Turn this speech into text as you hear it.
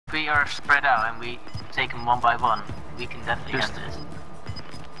we are spread out and we take them one by one, we can definitely get this.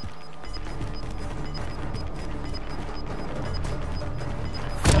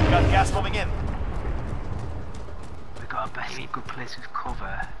 We got gas moving in. We got a basically good place with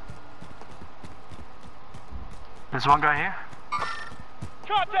cover. There's one guy here.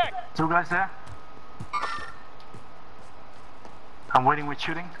 Contact! Two guys there. I'm waiting with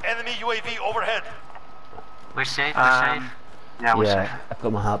shooting. Enemy UAV overhead. We're safe, we're safe. Yeah, we're safe. I've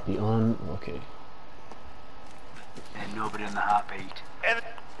got my heartbeat on. Okay. And nobody in the heartbeat.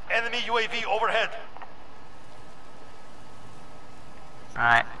 Enemy UAV overhead.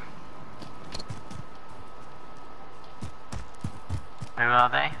 Right. Where are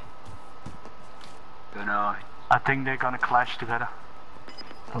they? Don't know. I think they're gonna clash together.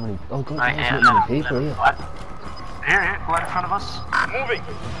 How many? Oh god, Right, there's yeah, not many people here. Here, right in front of us. Moving.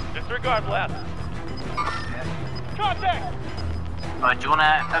 Disregard blast. Contact! Right, do you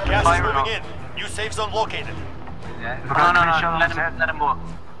wanna open Gas fire is or not? moving in. New safe zone located. Yeah. Let him walk.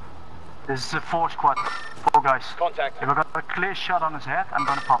 This is a 4 squad. 4 guys. Contact. If I got a clear shot on his head, I'm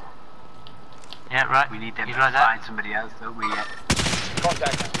gonna pop. Yeah, right. We need them He's to right there. find somebody else, don't we?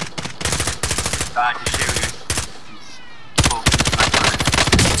 Contact. Right, to shoot you.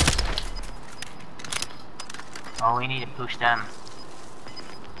 Oh, we need to push them.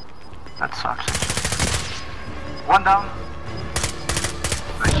 That sucks. One down.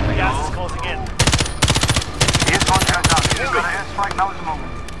 Gas is closing in. Here's one guy down. He's got an airstrike now at the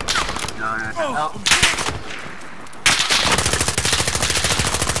moment. No.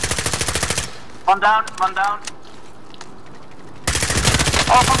 One down.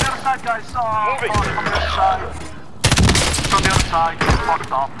 Oh, from the other side, guys. Oh, Moving. from the other side. From the other side.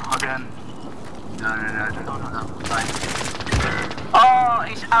 Fucked up again. No. Fine. Oh,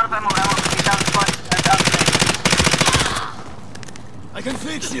 he's out of ammo. He's out of fight. I can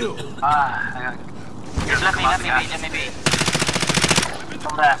fix you! Hang on. Just let me be.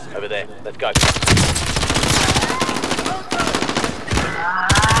 From there. Over there. Let's go. 5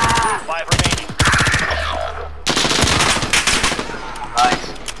 remaining. Nice.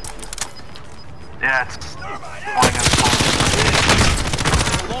 Yeah, it's pointing at the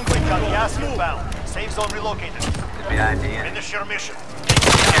Long way got gas inbound. Safe zone relocated. Could be idea. Finish your mission.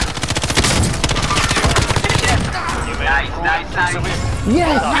 Nice.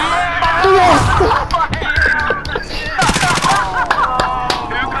 Yes!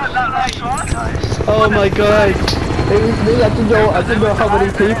 Oh my god! It was me. I didn't know how many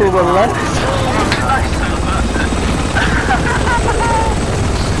people were left.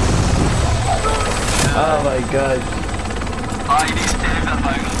 Oh my god! Oh, you need to save that,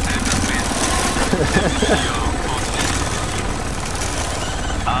 man. Save that, man.